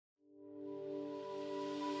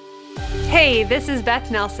Hey, this is Beth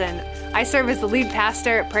Nelson. I serve as the lead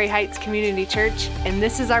pastor at Prairie Heights Community Church, and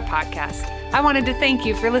this is our podcast. I wanted to thank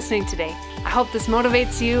you for listening today. I hope this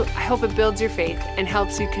motivates you, I hope it builds your faith, and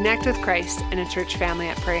helps you connect with Christ and a church family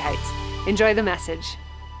at Prairie Heights. Enjoy the message.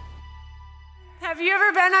 Have you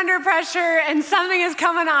ever been under pressure and something is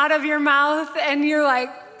coming out of your mouth and you're like,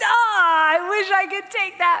 I wish I could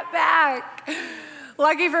take that back.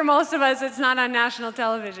 Lucky for most of us, it's not on national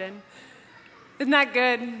television. Isn't that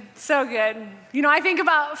good? So good. You know, I think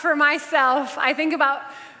about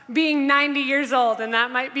being 90 years old, and that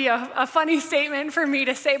might be a funny statement for me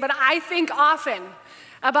to say, but I think often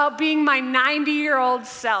about being my 90-year-old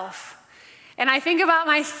self. And I think about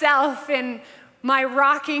myself in my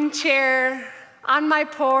rocking chair on my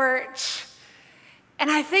porch, and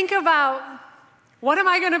I think about, what am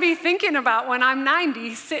I going to be thinking about when I'm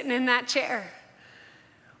 90 sitting in that chair?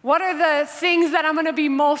 What are the things that I'm going to be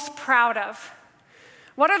most proud of?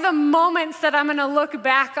 What are the moments that I'm going to look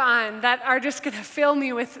back on that are just going to fill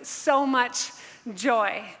me with so much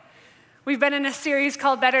joy? We've been in a series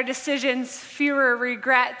called Better Decisions, Fewer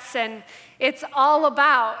Regrets, and it's all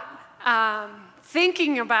about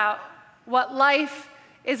thinking about what life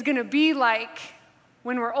is going to be like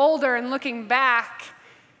when we're older and looking back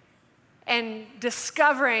and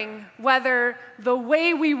discovering whether the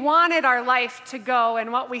way we wanted our life to go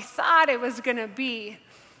and what we thought it was going to be,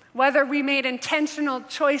 whether we made intentional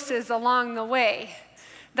choices along the way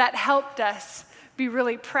that helped us be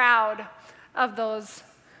really proud of those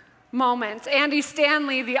moments. Andy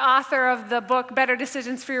Stanley, the author of the book Better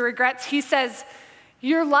Decisions, Fewer Regrets, he says,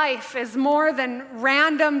 your life is more than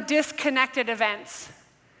random disconnected events.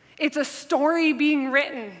 It's a story being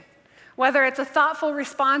written, whether it's a thoughtful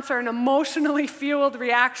response or an emotionally fueled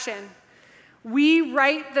reaction. We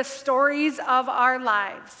write the stories of our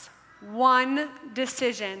lives one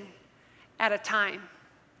decision at a time.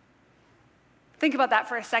 Think about that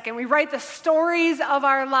for a second. We write the stories of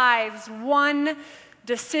our lives one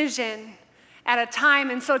decision at a time.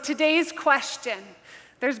 And so today's question,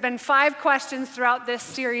 there's been 5 questions throughout this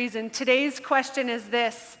series, and today's question is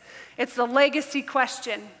this. It's the legacy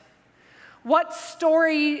question. What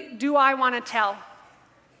story do I want to tell?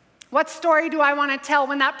 What story do I want to tell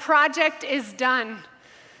when that project is done?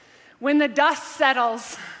 When the dust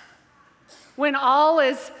settles? When all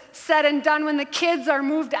is said and done, when the kids are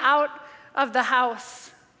moved out of the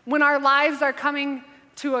house, when our lives are coming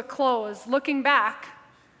to a close, looking back,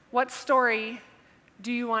 what story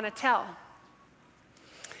do you want to tell?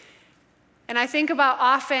 And I think about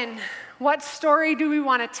often, what story do we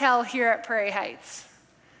want to tell here at Prairie Heights?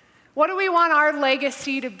 What do we want our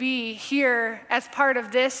legacy to be here as part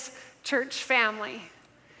of this church family?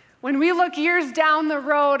 When we look years down the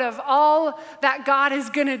road of all that God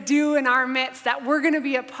is going to do in our midst, that we're going to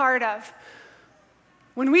be a part of,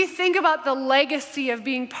 when we think about the legacy of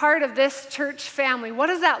being part of this church family, what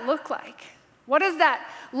does that look like? What does that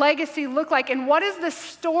legacy look like? And what is the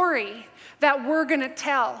story that we're going to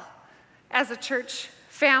tell as a church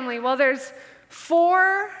family? Well, there's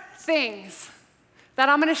 4 things that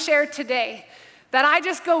I'm going to share today that I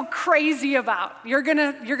just go crazy about. You're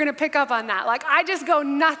gonna pick up on that. Like, I just go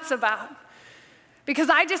nuts about. Because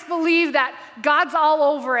I just believe that God's all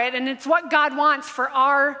over it, and it's what God wants for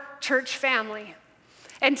our church family.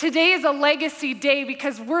 And today is a legacy day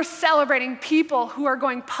because we're celebrating people who are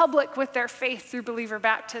going public with their faith through believer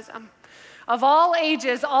baptism. Of all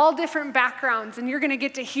ages, all different backgrounds, and you're gonna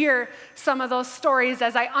get to hear some of those stories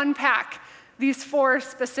as I unpack these 4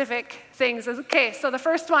 specific things. Okay, so the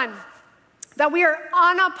first one, that we are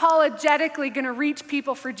unapologetically going to reach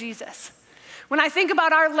people for Jesus. When I think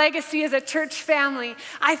about our legacy as a church family,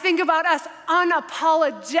 I think about us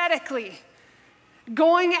unapologetically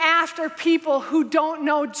going after people who don't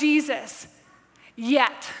know Jesus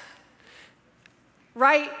yet,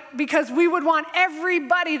 right? Because we would want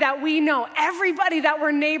everybody that we know, everybody that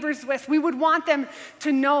we're neighbors with, we would want them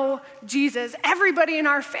to know Jesus, everybody in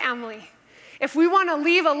our family. If we want to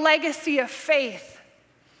leave a legacy of faith,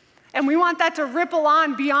 and we want that to ripple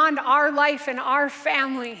on beyond our life and our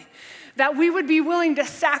family, that we would be willing to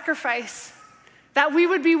sacrifice, that we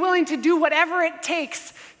would be willing to do whatever it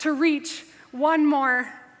takes to reach one more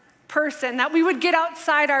person, that we would get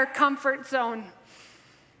outside our comfort zone,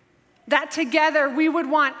 that together we would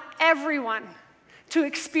want everyone to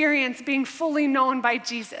experience being fully known by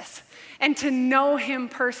Jesus and to know him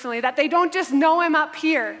personally, that they don't just know him up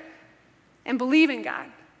here and believe in God,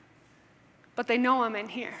 but they know him in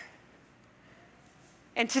here.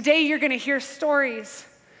 And today you're going to hear stories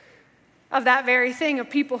of that very thing, of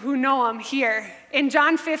people who know him here. In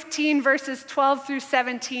John 15, verses 12 through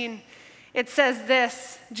 17, it says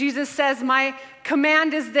this. Jesus says, "My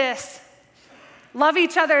command is this, Love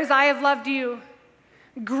each other as I have loved you.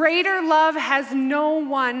 Greater love has no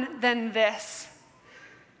one than this,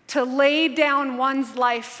 to lay down one's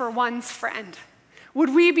life for one's friend.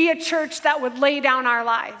 Would we be a church that would lay down our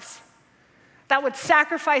lives, that would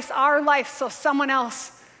sacrifice our life so someone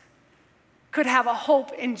else could have a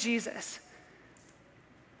hope in Jesus?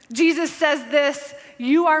 Jesus says this,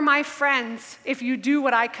 you are my friends if you do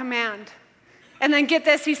what I command. And then get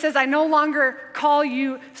this, he says, I no longer call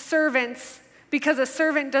you servants because a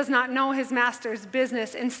servant does not know his master's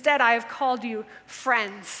business. Instead, I have called you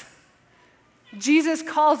friends. Jesus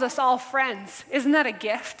calls us all friends. Isn't that a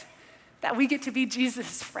gift? That we get to be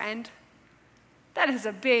Jesus' friend? That is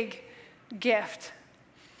a big gift.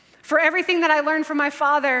 For everything that I learned from my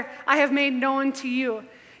Father, I have made known to you.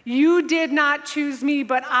 You did not choose me,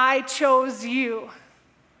 but I chose you.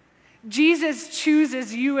 Jesus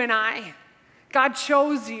chooses you and I. God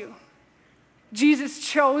chose you. Jesus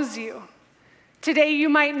chose you. Today you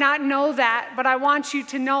might not know that, but I want you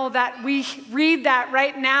to know that we read that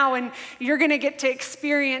right now and you're going to get to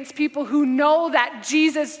experience people who know that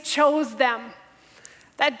Jesus chose them.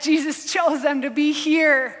 That Jesus chose them to be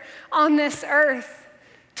here on this earth,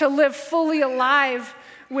 to live fully alive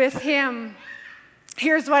with him.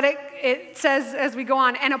 Here's what it says as we go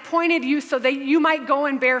on, and appointed you so that you might go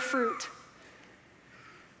and bear fruit.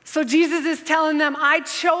 So Jesus is telling them, I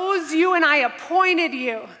chose you and I appointed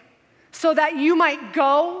you so that you might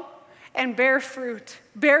go and bear fruit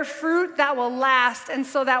that will last, and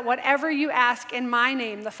so that whatever you ask in my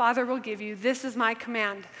name, the Father will give you. This is my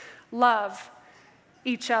command, love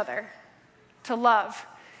each other, to love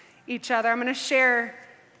each other. I'm going to share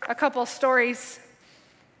a couple stories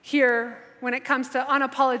here when it comes to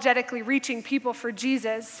unapologetically reaching people for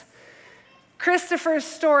Jesus. Christopher's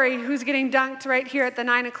story, who's getting dunked right here at the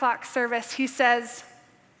 9 o'clock service, he says,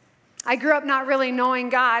 I grew up not really knowing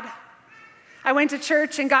God. I went to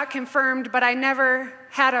church and got confirmed, but I never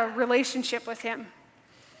had a relationship with him.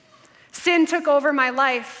 Sin took over my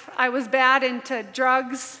life. I was bad into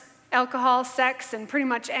drugs, alcohol, sex, and pretty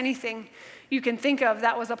much anything you can think of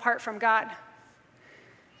that was apart from God.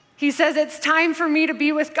 He says, it's time for me to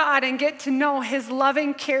be with God and get to know his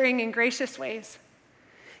loving, caring, and gracious ways.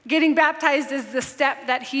 Getting baptized is the step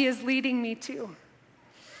that he is leading me to.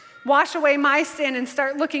 Wash away my sin and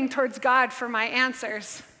start looking towards God for my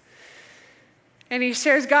answers. And he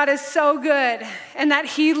shares God is so good and that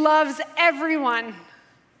he loves everyone,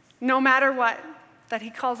 no matter what, that he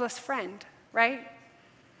calls us friend, right?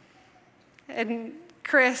 And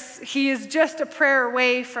Chris, he is just a prayer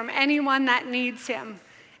away from anyone that needs him,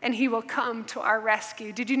 and he will come to our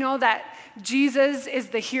rescue. Did you know that Jesus is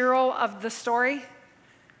the hero of the story?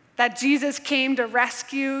 That Jesus came to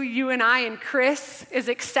rescue you and I, and Chris is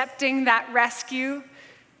accepting that rescue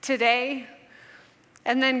today.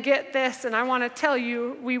 And then get this, and I want to tell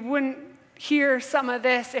you, we wouldn't hear some of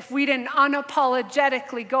this if we didn't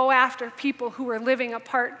unapologetically go after people who are living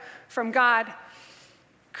apart from God.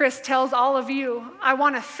 Chris tells all of you, I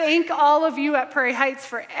want to thank all of you at Prairie Heights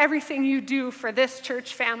for everything you do for this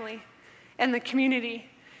church family and the community.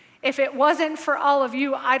 If it wasn't for all of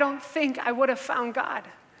you, I don't think I would have found God.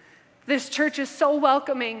 This church is so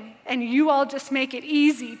welcoming, and you all just make it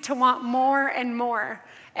easy to want more and more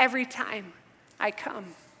every time I come.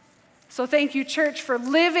 So thank you, church, for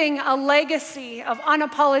living a legacy of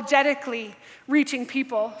unapologetically reaching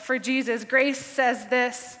people for Jesus. Grace says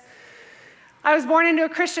this, I was born into a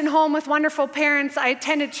Christian home with wonderful parents. I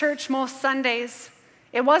attended church most Sundays.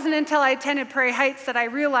 It wasn't until I attended Prairie Heights that I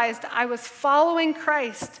realized I was following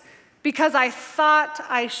Christ because I thought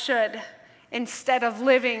I should instead of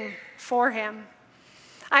living for him.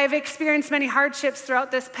 I have experienced many hardships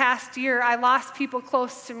throughout this past year. I lost people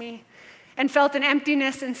close to me and felt an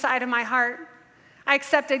emptiness inside of my heart. I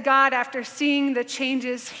accepted God after seeing the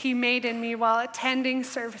changes he made in me while attending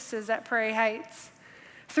services at Prairie Heights.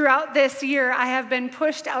 Throughout this year, I have been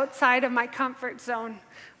pushed outside of my comfort zone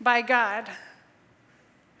by God.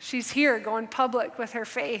 She's here going public with her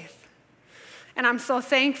faith. And I'm so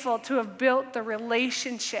thankful to have built the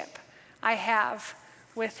relationship I have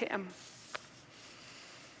with him.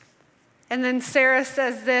 And then Sarah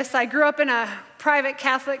says this, I grew up in a private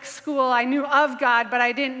Catholic school. I knew of God, but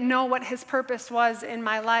I didn't know what his purpose was in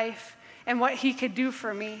my life and what he could do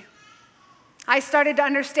for me. I started to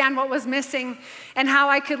understand what was missing and how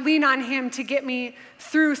I could lean on him to get me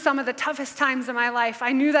through some of the toughest times of my life.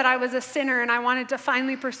 I knew that I was a sinner and I wanted to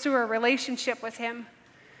finally pursue a relationship with him.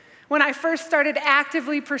 When I first started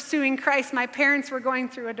actively pursuing Christ, my parents were going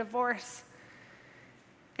through a divorce.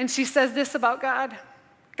 And she says this about God.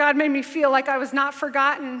 God made me feel like I was not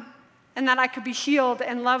forgotten and that I could be healed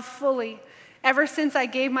and loved fully Ever since I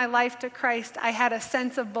gave my life to Christ, I had a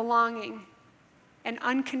sense of belonging and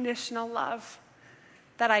unconditional love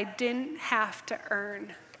that I didn't have to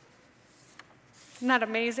earn. Isn't that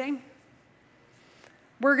amazing?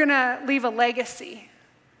 We're going to leave a legacy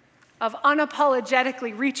of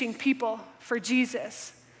unapologetically reaching people for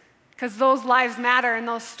Jesus, because those lives matter and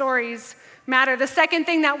those stories matter. The second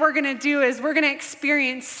thing that we're going to do is we're going to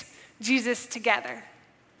experience Jesus together.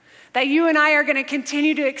 That you and I are going to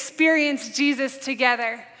continue to experience Jesus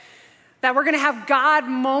together. That we're going to have God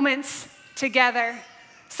moments together.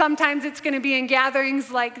 Sometimes it's going to be in gatherings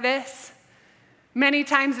like this. Many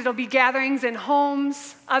times it'll be gatherings in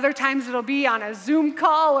homes. Other times it'll be on a Zoom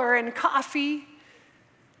call or in coffee.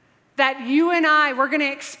 That you and I, we're going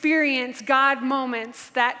to experience God moments.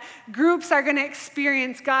 That groups are going to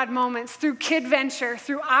experience God moments through KidVenture,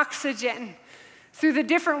 through Oxygen, through the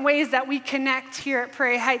different ways that we connect here at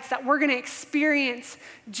Prairie Heights, that we're going to experience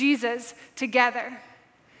Jesus together.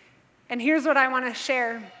 And here's what I want to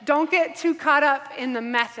share. Don't get too caught up in the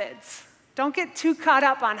methods. Don't get too caught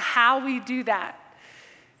up on how we do that.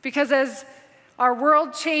 Because as our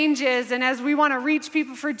world changes and as we want to reach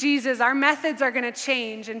people for Jesus, our methods are going to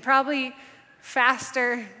change, and probably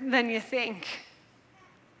faster than you think.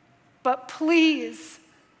 But please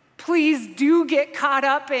do get caught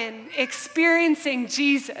up in experiencing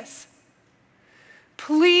Jesus.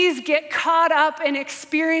 Please get caught up in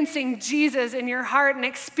experiencing Jesus in your heart and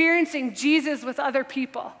experiencing Jesus with other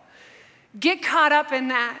people. Get caught up in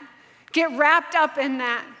that. Get wrapped up in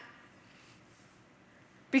that.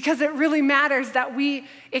 Because it really matters that we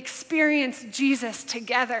experience Jesus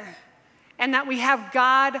together and that we have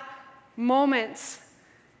God moments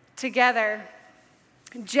together.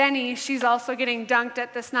 Jenny, she's also getting dunked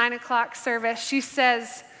at this 9:00 service. She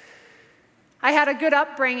says, I had a good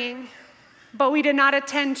upbringing, but we did not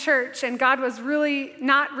attend church, and God was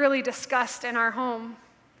not really discussed in our home.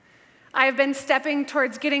 I have been stepping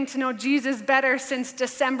towards getting to know Jesus better since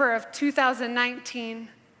December of 2019.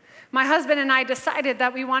 My husband and I decided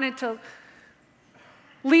that we wanted to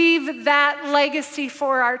leave that legacy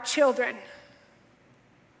for our children.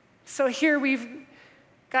 So here we've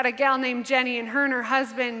got a gal named Jenny, and her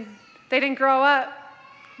husband, they didn't grow up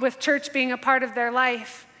with church being a part of their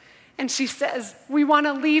life. And she says, we want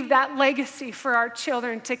to leave that legacy for our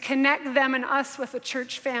children, to connect them and us with a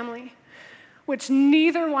church family, which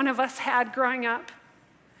neither one of us had growing up.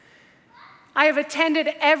 I have attended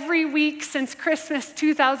every week since Christmas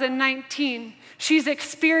 2019. She's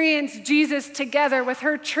experienced Jesus together with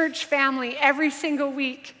her church family every single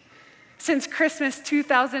week since Christmas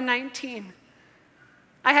 2019.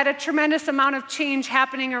 I had a tremendous amount of change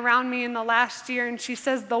happening around me in the last year, and she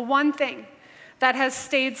says the one thing that has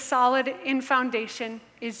stayed solid in foundation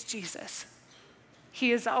is Jesus.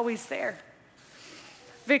 He is always there.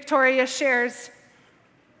 Victoria shares,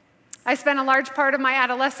 I spent a large part of my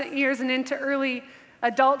adolescent years and into early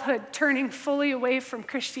adulthood turning fully away from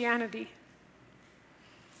Christianity.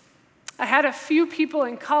 I had a few people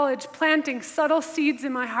in college planting subtle seeds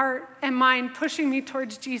in my heart and mind, pushing me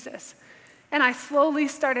towards Jesus. And I slowly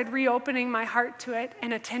started reopening my heart to it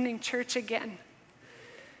and attending church again.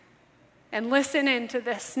 And listen into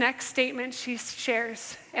this next statement she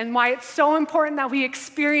shares, and why it's so important that we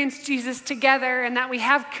experience Jesus together and that we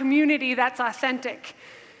have community that's authentic.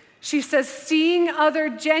 She says, seeing other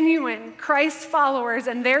genuine Christ followers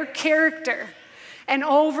and their character and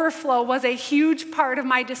overflow was a huge part of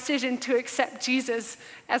my decision to accept Jesus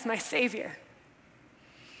as my Savior.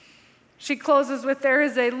 She closes with, there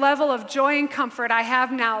is a level of joy and comfort I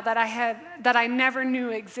have now that I never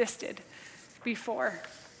knew existed before.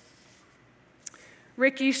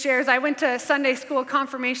 Ricky shares, I went to Sunday school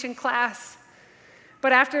confirmation class,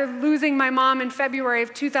 but after losing my mom in February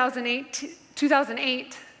of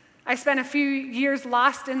 2008, I spent a few years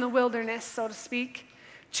lost in the wilderness, so to speak.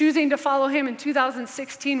 Choosing to follow him in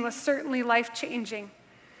 2016 was certainly life-changing.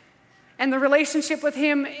 And the relationship with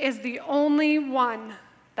him is the only one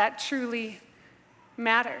that truly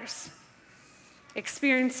matters.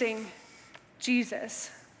 Experiencing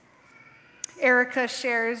Jesus. Erica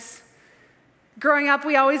shares, growing up,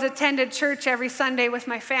 we always attended church every Sunday with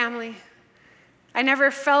my family. I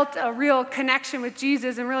never felt a real connection with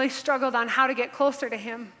Jesus and really struggled on how to get closer to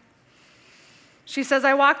him. She says,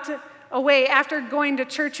 I walked away after going to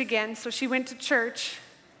church again, so she went to church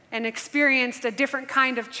and experienced a different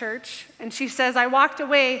kind of church. And she says, I walked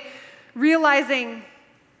away realizing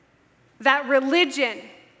that religion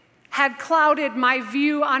had clouded my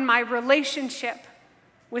view on my relationship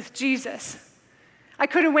with Jesus. I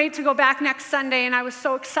couldn't wait to go back next Sunday, and I was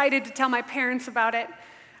so excited to tell my parents about it.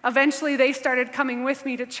 Eventually, they started coming with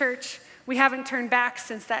me to church. We haven't turned back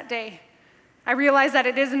since that day. I realize that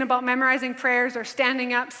it isn't about memorizing prayers or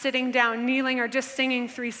standing up, sitting down, kneeling, or just singing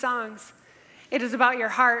 3 songs. It is about your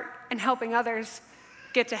heart and helping others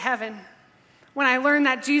get to heaven. When I learned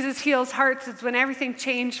that Jesus heals hearts, it's when everything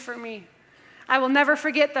changed for me. I will never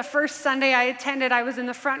forget the first Sunday I attended. I was in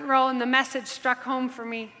the front row and the message struck home for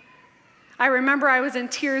me. I remember I was in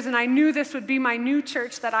tears and I knew this would be my new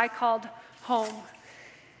church that I called home.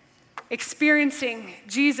 Experiencing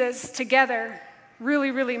Jesus together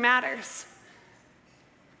really, really matters.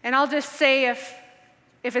 And I'll just say if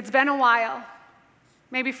it's been a while,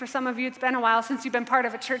 maybe for some of you it's been a while since you've been part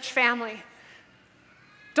of a church family,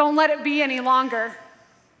 don't let it be any longer.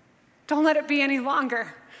 Don't let it be any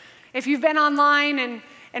longer. If you've been online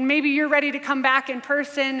and maybe you're ready to come back in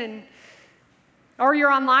person or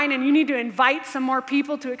you're online and you need to invite some more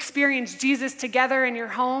people to experience Jesus together in your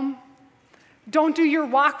home, don't do your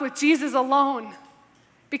walk with Jesus alone.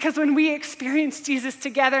 Because when we experience Jesus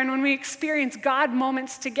together and when we experience God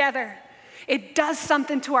moments together, it does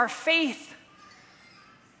something to our faith.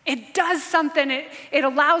 It does something. It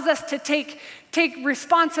allows us to take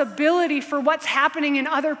responsibility for what's happening in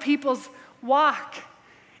other people's walk.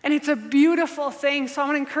 And it's a beautiful thing. So I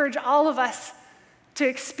want to encourage all of us to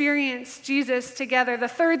experience Jesus together. The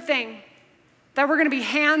third thing, that we're going to be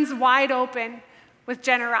hands wide open with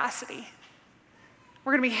generosity.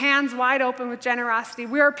 We're going to be hands wide open with generosity.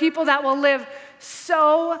 We are people that will live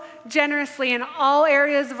so generously in all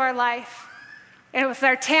areas of our life. And with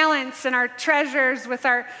our talents and our treasures, with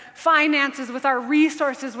our finances, with our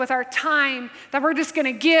resources, with our time, that we're just going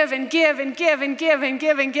to give and give and give and give and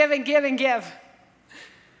give and give and give and give.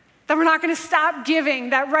 That we're not going to stop giving.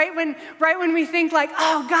 That right when we think like,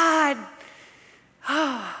 oh God,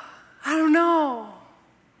 I don't know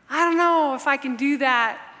if I can do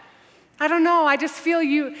that. I don't know, I just feel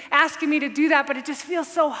you asking me to do that, but it just feels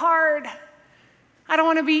so hard. I don't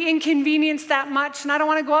want to be inconvenienced that much, and I don't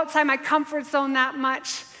want to go outside my comfort zone that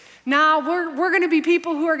much. Now, we're going to be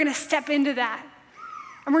people who are going to step into that.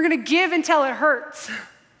 And we're going to give until it hurts.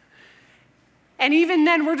 And even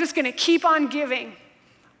then, we're just going to keep on giving.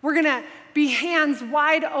 We're going to be hands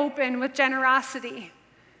wide open with generosity.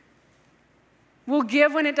 We'll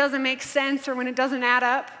give when it doesn't make sense or when it doesn't add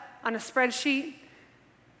up on a spreadsheet.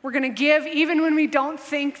 We're going to give even when we don't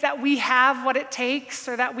think that we have what it takes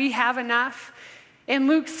or that we have enough. In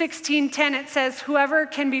Luke 16:10, it says, whoever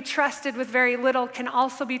can be trusted with very little can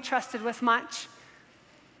also be trusted with much.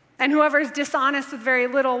 And whoever is dishonest with very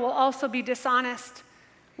little will also be dishonest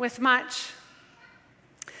with much.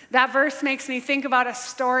 That verse makes me think about a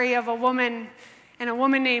story of a woman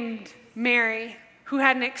named Mary who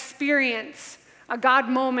had an experience, a God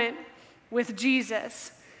moment with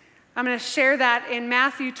Jesus. I'm going to share that in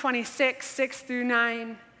Matthew 26, 6 through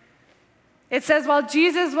 9. It says, while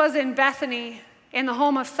Jesus was in Bethany, in the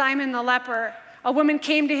home of Simon the leper, a woman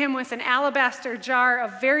came to him with an alabaster jar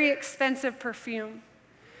of very expensive perfume,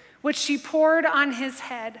 which she poured on his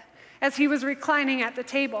head as he was reclining at the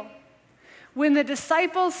table. When the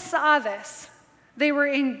disciples saw this, they were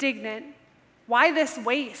indignant. Why this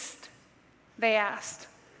waste? They asked.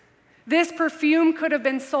 This perfume could have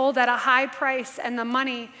been sold at a high price and the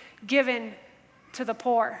money given to the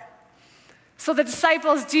poor. So the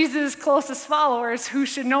disciples, Jesus' closest followers, who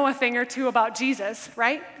should know a thing or two about Jesus,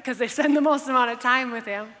 right? Because they spend the most amount of time with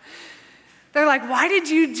him. They're like, why did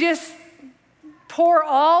you just pour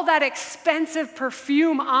all that expensive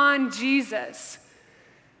perfume on Jesus?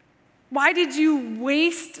 Why did you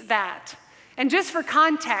waste that? And just for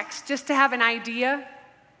context, just to have an idea,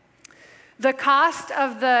 the cost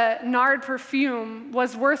of the nard perfume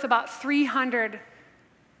was worth about 300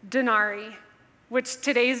 denarii, which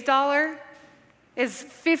today's dollar is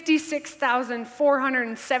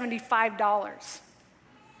 $56,475.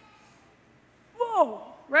 Whoa,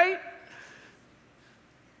 right?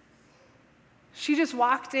 She just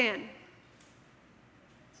walked in.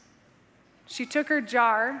 She took her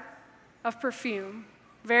jar of perfume,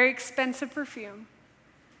 very expensive perfume,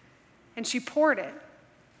 and she poured it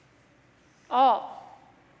all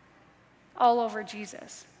over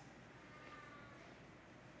Jesus.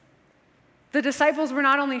 The disciples were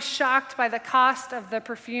not only shocked by the cost of the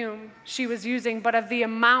perfume she was using, but of the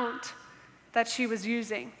amount that she was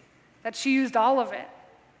using, that she used all of it.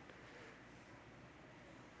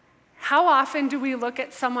 How often do we look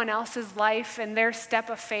at someone else's life and their step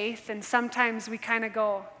of faith, and sometimes we kind of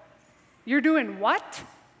go, you're doing what?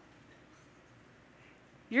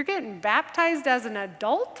 You're getting baptized as an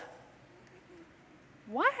adult?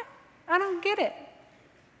 What? I don't get it.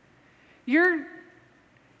 You're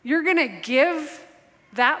going to give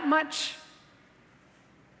that much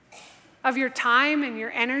of your time and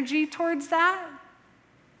your energy towards that?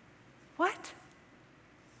 What?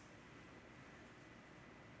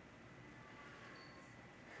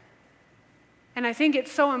 And I think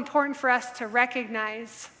it's so important for us to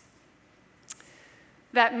recognize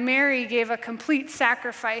that Mary gave a complete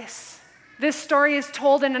sacrifice. This story is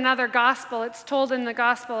told in another gospel. It's told in the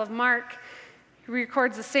Gospel of Mark. He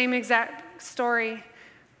records the same exact story.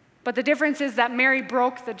 But the difference is that Mary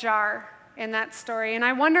broke the jar in that story. And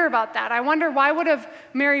I wonder about that. I wonder, why would have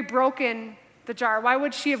Mary broken the jar? Why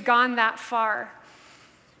would she have gone that far?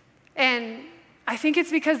 And I think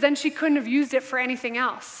it's because then she couldn't have used it for anything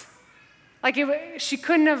else. Like she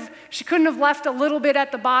couldn't have left a little bit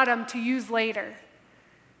at the bottom to use later.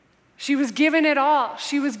 She was giving it all.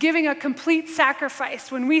 She was giving a complete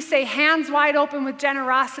sacrifice. When we say hands wide open with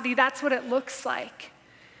generosity, that's what it looks like.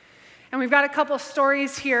 And we've got a couple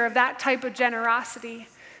stories here of that type of generosity.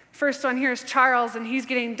 First one here is Charles, and he's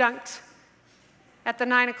getting dunked at the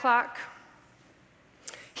 9 o'clock.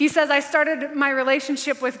 He says, I started my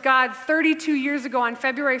relationship with God 32 years ago on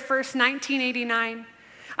February 1st, 1989.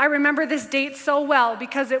 I remember this date so well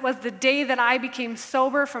because it was the day that I became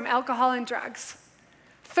sober from alcohol and drugs.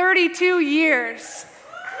 32 years.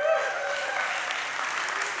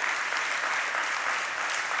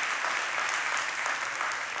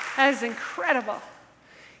 That is incredible.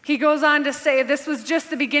 He goes on to say, this was just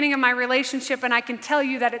the beginning of my relationship, and I can tell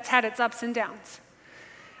you that it's had its ups and downs.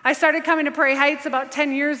 I started coming to Prairie Heights about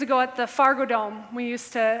 10 years ago at the Fargo Dome. We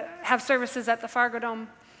used to have services at the Fargo Dome.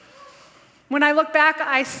 When I look back,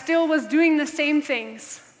 I still was doing the same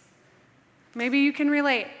things. Maybe you can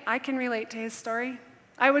relate. I can relate to his story.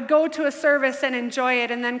 I would go to a service and enjoy it,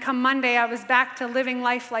 and then come Monday, I was back to living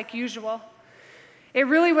life like usual. It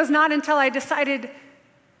really was not until I decided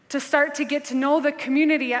to start to get to know the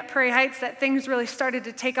community at Prairie Heights that things really started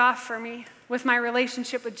to take off for me with my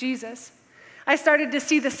relationship with Jesus. I started to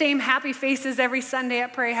see the same happy faces every Sunday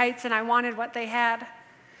at Prairie Heights, and I wanted what they had.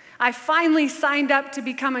 I finally signed up to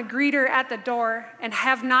become a greeter at the door and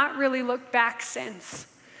have not really looked back since.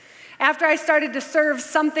 After I started to serve,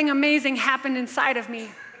 something amazing happened inside of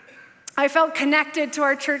me. I felt connected to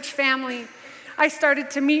our church family. I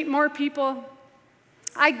started to meet more people.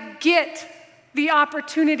 I get the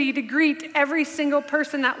opportunity to greet every single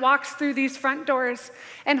person that walks through these front doors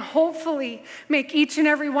and hopefully make each and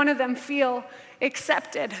every one of them feel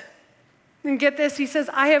accepted. And get this, he says,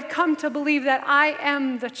 I have come to believe that I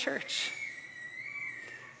am the church.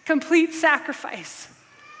 Complete sacrifice.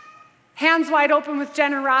 Hands wide open with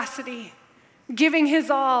generosity, giving his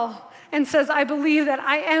all, and says, I believe that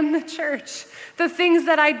I am the church. The things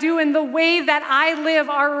that I do and the way that I live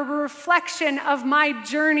are a reflection of my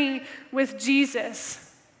journey with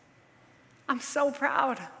Jesus. I'm so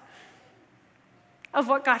proud of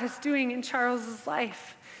what God is doing in Charles's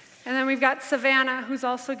life. And then we've got Savannah, who's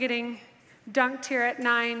also getting dunked here at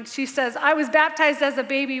 9. She says, I was baptized as a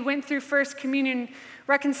baby, went through First Communion,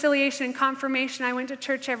 reconciliation, and confirmation. I went to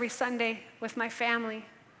church every Sunday with my family.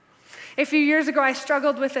 A few years ago, I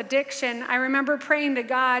struggled with addiction. I remember praying to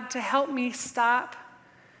God to help me stop.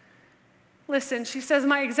 Listen, she says,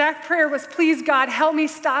 my exact prayer was, please, God, help me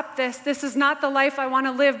stop this. This is not the life I want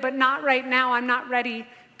to live, but not right now. I'm not ready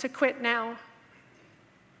to quit now.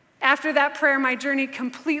 After that prayer, my journey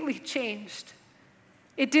completely changed.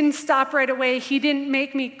 It didn't stop right away. He didn't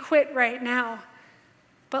make me quit right now.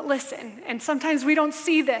 But listen, and sometimes we don't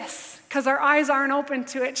see this because our eyes aren't open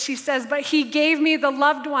to it. She says, but he gave me the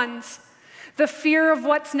loved ones, the fear of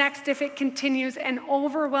what's next if it continues, and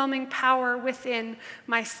overwhelming power within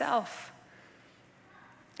myself.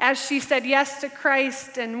 As she said yes to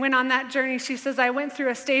Christ and went on that journey, she says, I went through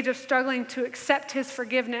a stage of struggling to accept his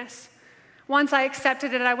forgiveness. Once I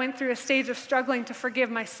accepted it, I went through a stage of struggling to forgive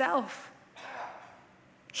myself.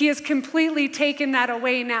 He has completely taken that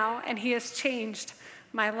away now, and he has changed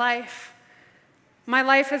my life. My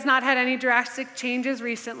life has not had any drastic changes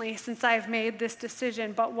recently since I've made this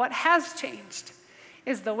decision, but what has changed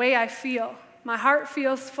is the way I feel. My heart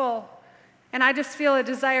feels full, and I just feel a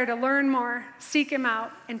desire to learn more, seek him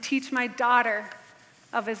out, and teach my daughter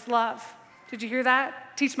of his love. Did you hear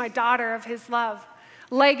that? Teach my daughter of his love.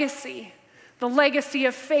 Legacy, the legacy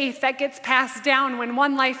of faith that gets passed down when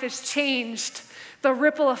one life is changed, the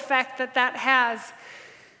ripple effect that that has.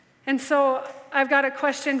 And so I've got a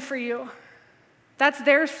question for you. That's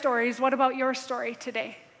their stories. What about your story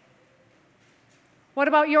today? What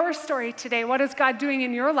about your story today? What is God doing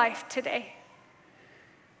in your life today?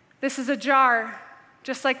 This is a jar,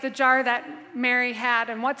 just like the jar that Mary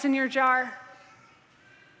had. And what's in your jar?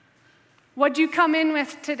 What'd you come in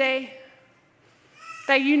with today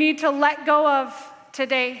that you need to let go of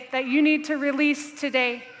today, that you need to release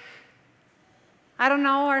today? I don't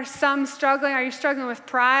know, are some struggling? Are you struggling with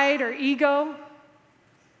pride or ego?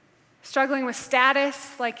 Struggling with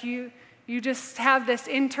status? Like you just have this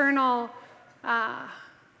internal,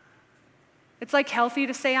 it's like healthy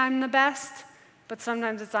to say I'm the best, but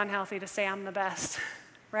sometimes it's unhealthy to say I'm the best,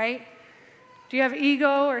 right? Do you have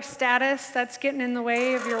ego or status that's getting in the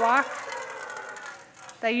way of your walk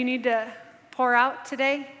that you need to pour out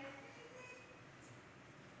today?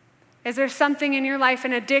 Is there something in your life,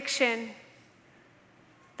 an addiction,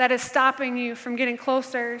 that is stopping you from getting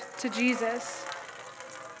closer to Jesus?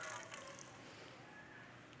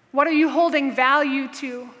 What are you holding value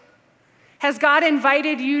to? Has God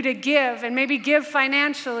invited you to give, and maybe give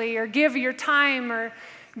financially, or give your time, or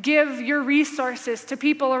give your resources to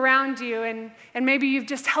people around you, and maybe you've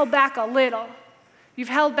just held back a little. You've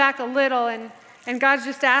held back a little, and God's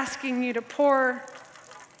just asking you to pour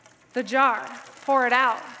the jar, pour it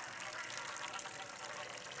out.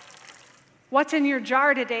 What's in your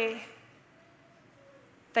jar today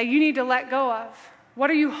that you need to let go of? What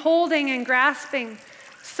are you holding and grasping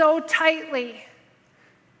so tightly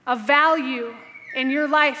of value in your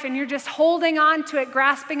life, and you're just holding on to it,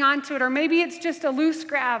 grasping onto it, or maybe it's just a loose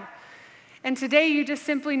grab, and today you just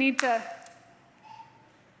simply need to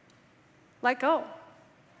let go.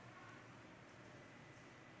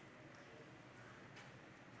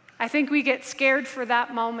 I think we get scared for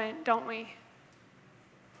that moment, don't we?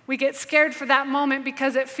 We get scared for that moment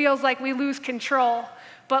because it feels like we lose control.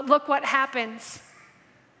 But look what happens.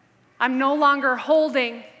 I'm no longer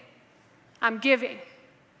holding, I'm giving.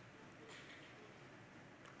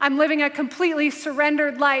 I'm living a completely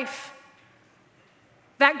surrendered life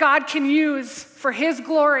that God can use for His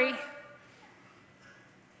glory.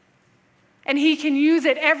 And He can use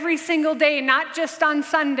it every single day, not just on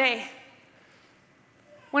Sunday,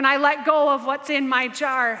 when I let go of what's in my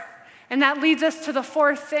jar. And that leads us to the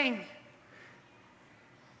fourth thing.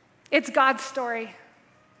 It's God's story.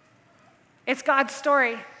 It's God's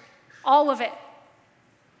story, all of it.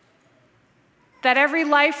 That every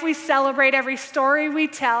life we celebrate, every story we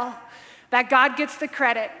tell, that God gets the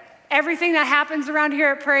credit. Everything that happens around here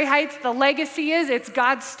at Prairie Heights, the legacy is, it's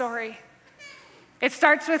God's story. It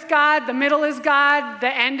starts with God, the middle is God,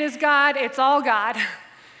 the end is God, it's all God.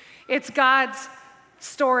 It's God's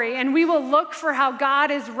story. And we will look for how God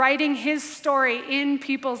is writing His story in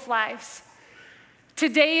people's lives.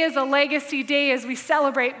 Today is a legacy day as we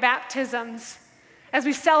celebrate baptisms, as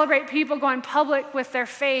we celebrate people going public with their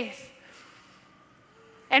faith.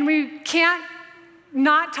 And we can't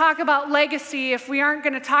not talk about legacy if we aren't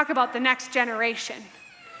going to talk about the next generation.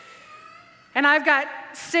 And I've got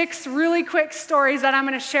 6 really quick stories that I'm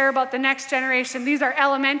going to share about the next generation. These are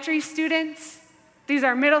elementary students, these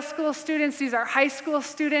are middle school students, these are high school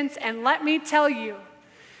students, and let me tell you,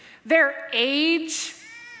 their age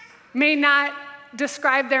may not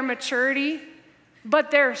describe their maturity, but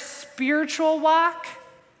their spiritual walk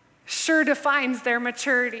sure defines their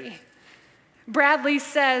maturity. Bradley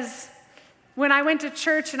says, when I went to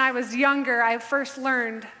church and I was younger, I first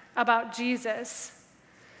learned about Jesus.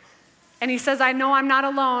 And he says, I know I'm not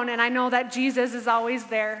alone, and I know that Jesus is always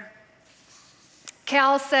there.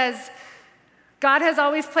 Cal says, God has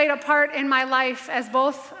always played a part in my life as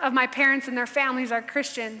both of my parents and their families are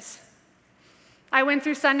Christians. I went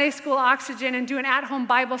through Sunday School Oxygen and do an at-home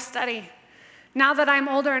Bible study. Now that I'm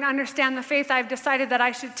older and understand the faith, I've decided that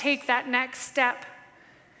I should take that next step.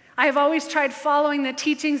 I have always tried following the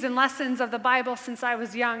teachings and lessons of the Bible since I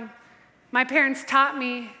was young. My parents taught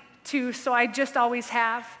me to, so I just always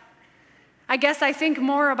have. I guess I think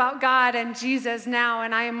more about God and Jesus now,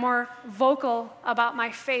 and I am more vocal about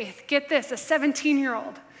my faith. Get this, a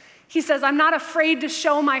 17-year-old. He says, I'm not afraid to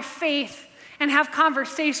show my faith and have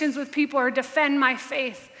conversations with people or defend my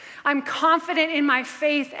faith. I'm confident in my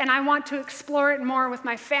faith, and I want to explore it more with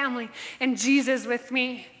my family and Jesus with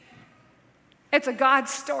me. It's a God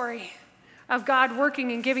story of God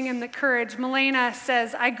working and giving him the courage. Milena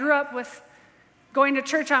says, I grew up with going to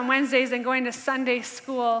church on Wednesdays and going to Sunday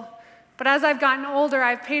school. But as I've gotten older,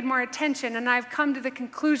 I've paid more attention, and I've come to the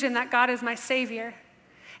conclusion that God is my Savior.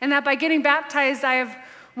 And that by getting baptized, I have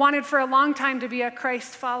wanted for a long time to be a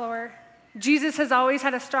Christ follower. Jesus has always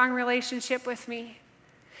had a strong relationship with me.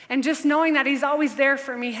 And just knowing that he's always there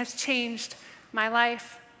for me has changed my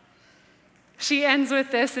life. She ends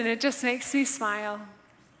with this, and it just makes me smile.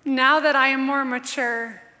 Now that I am more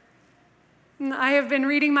mature, I have been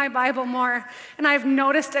reading my Bible more, and I've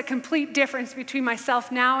noticed a complete difference between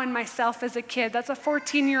myself now and myself as a kid. That's a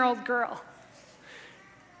 14-year-old girl.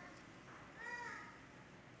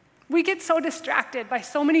 We get so distracted by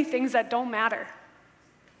so many things that don't matter.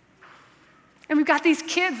 And we've got these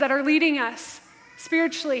kids that are leading us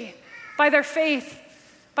spiritually. by their faith,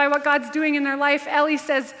 by what God's doing in their life. Ellie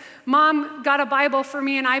says, Mom got a Bible for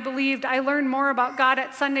me and I believed. I learned more about God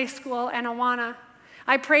at Sunday school and Awana.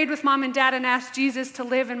 I prayed with Mom and Dad and asked Jesus to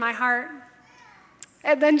live in my heart.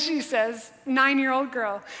 And then she says, 9-year-old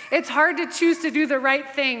girl, it's hard to choose to do the right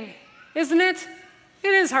thing, isn't it?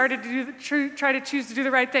 It is hard to try to choose to do the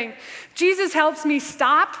right thing. Jesus helps me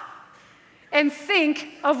stop and think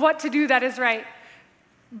of what to do that is right.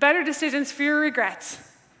 Better decisions, fewer regrets.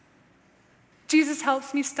 Jesus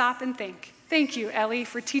helps me stop and think. Thank you, Ellie,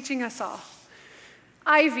 for teaching us all.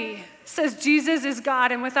 Ivy says Jesus is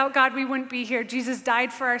God, and without God, we wouldn't be here. Jesus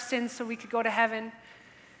died for our sins so we could go to heaven.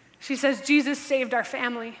 She says Jesus saved our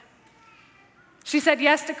family. She said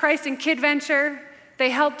yes to Christ in Kid Venture. They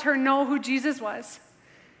helped her know who Jesus was.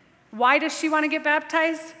 Why does she want to get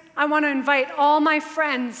baptized? I want to invite all my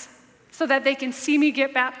friends so that they can see me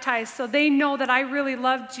get baptized, so they know that I really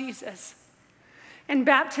love Jesus. And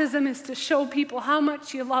baptism is to show people how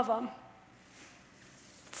much you love them.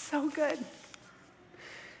 It's so good.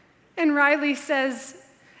 And Riley says,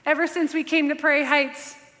 ever since we came to Prairie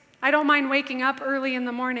Heights, I don't mind waking up early in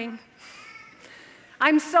the morning.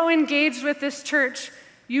 I'm so engaged with this church.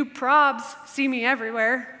 You probs see me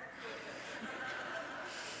everywhere.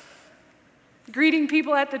 Greeting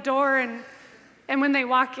people at the door and when they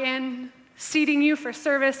walk in, seating you for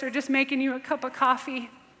service or just making you a cup of coffee.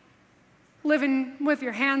 Living with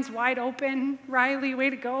your hands wide open. Riley, way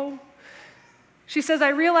to go. She says, I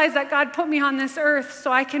realize that God put me on this earth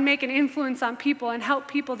so I can make an influence on people and help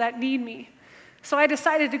people that need me. So I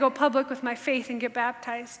decided to go public with my faith and get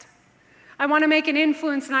baptized. I want to make an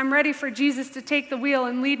influence and I'm ready for Jesus to take the wheel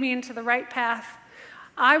and lead me into the right path.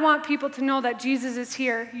 I want people to know that Jesus is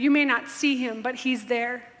here. You may not see him, but he's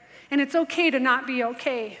there. And it's okay to not be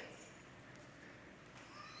okay.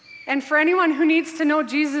 And for anyone who needs to know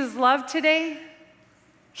Jesus' love today,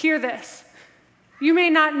 hear this. You may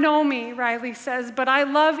not know me, Riley says, but I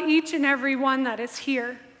love each and every one that is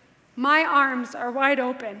here. My arms are wide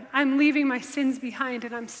open. I'm leaving my sins behind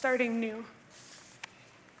and I'm starting new.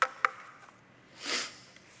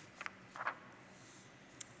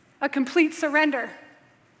 A complete surrender.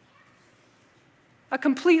 A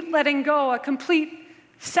complete letting go, a complete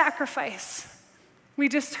sacrifice. We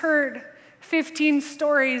just heard 15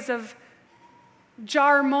 stories of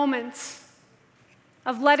jar moments,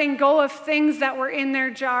 of letting go of things that were in their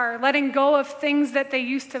jar, letting go of things that they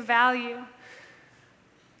used to value.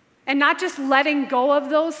 And not just letting go of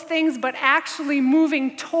those things, but actually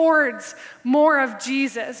moving towards more of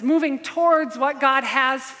Jesus, moving towards what God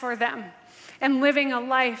has for them, and living a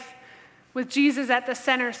life with Jesus at the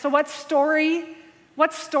center. So what story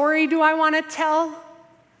do I want to tell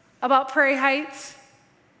about Prairie Heights?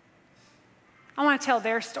 I want to tell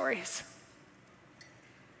their stories.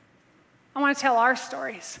 I want to tell our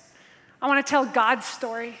stories. I want to tell God's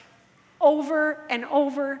story over and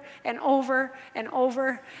over and over and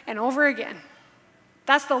over and over again.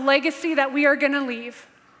 That's the legacy that we are going to leave,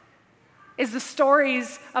 is the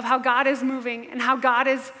stories of how God is moving and how God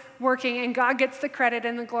is working, and God gets the credit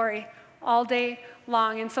and the glory all day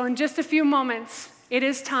long. And so in just a few moments, it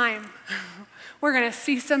is time. We're going to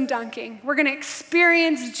see some dunking. We're going to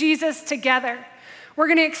experience Jesus together. We're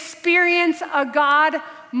going to experience a God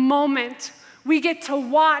moment. We get to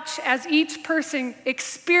watch as each person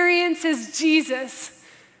experiences Jesus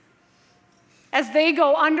as they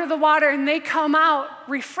go under the water and they come out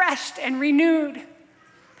refreshed and renewed.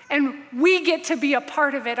 And we get to be a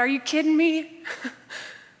part of it. Are you kidding me?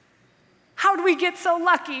 How do we get so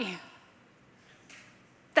lucky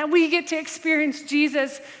that we get to experience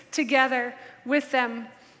Jesus together with them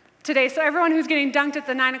today? So everyone who's getting dunked at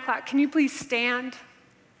the 9 o'clock, can you please stand?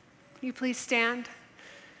 Can you please stand?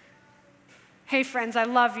 Hey friends, I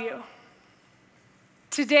love you.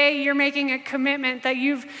 Today you're making a commitment that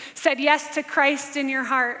you've said yes to Christ in your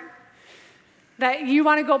heart, that you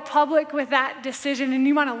want to go public with that decision and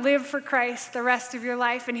you want to live for Christ the rest of your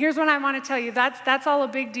life. And here's what I want to tell you. That's all a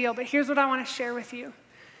big deal, but here's what I want to share with you.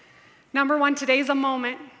 Number one, today's a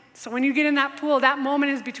moment. So when you get in that pool, that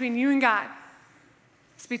moment is between you and God.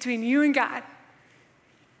 It's between you and God.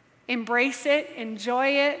 Embrace it, enjoy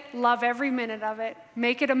it, love every minute of it.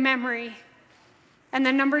 Make it a memory. And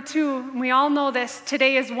then number two, and we all know this,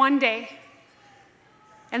 today is one day.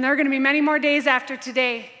 And there are going to be many more days after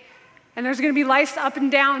today. And there's going to be life's up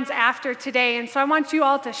and downs after today. And so I want you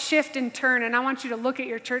all to shift and turn, and I want you to look at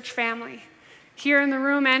your church family here in the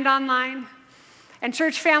room and online. And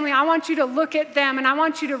church family, I want you to look at them, and I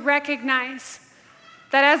want you to recognize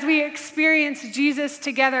that as we experience Jesus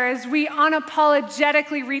together, as we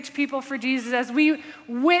unapologetically reach people for Jesus, as we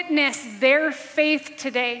witness their faith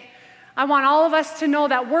today, I want all of us to know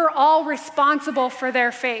that we're all responsible for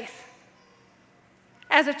their faith.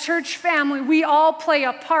 As a church family, we all play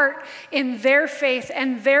a part in their faith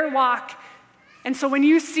and their walk. And so when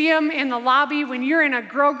you see them in the lobby, when you're in a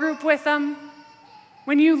grow group with them,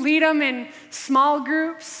 when you lead them in small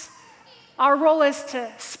groups, our role is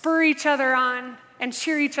to spur each other on and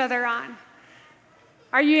cheer each other on.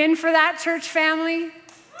 Are you in for that, church family?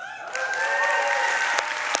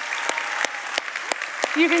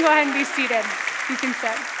 You can go ahead and be seated. You can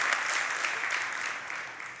sit.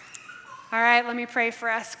 All right, let me pray for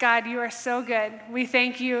us. God, you are so good. We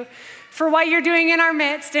thank you for what you're doing in our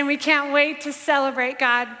midst, and we can't wait to celebrate,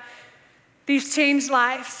 God, these changed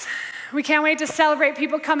lives. We can't wait to celebrate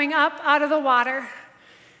people coming up out of the water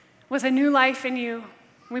with a new life in you.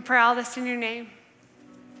 We pray all this in your name.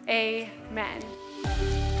 Amen.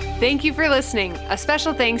 Thank you for listening. A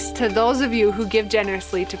special thanks to those of you who give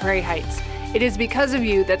generously to Prairie Heights. It is because of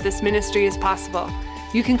you that this ministry is possible.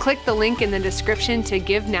 You can click the link in the description to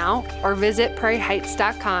give now or visit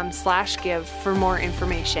prairieheights.com/give for more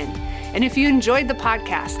information. And if you enjoyed the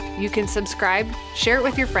podcast, you can subscribe, share it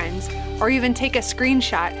with your friends, or even take a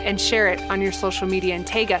screenshot and share it on your social media and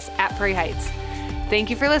tag us at Prairie Heights. Thank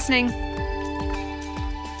you for listening.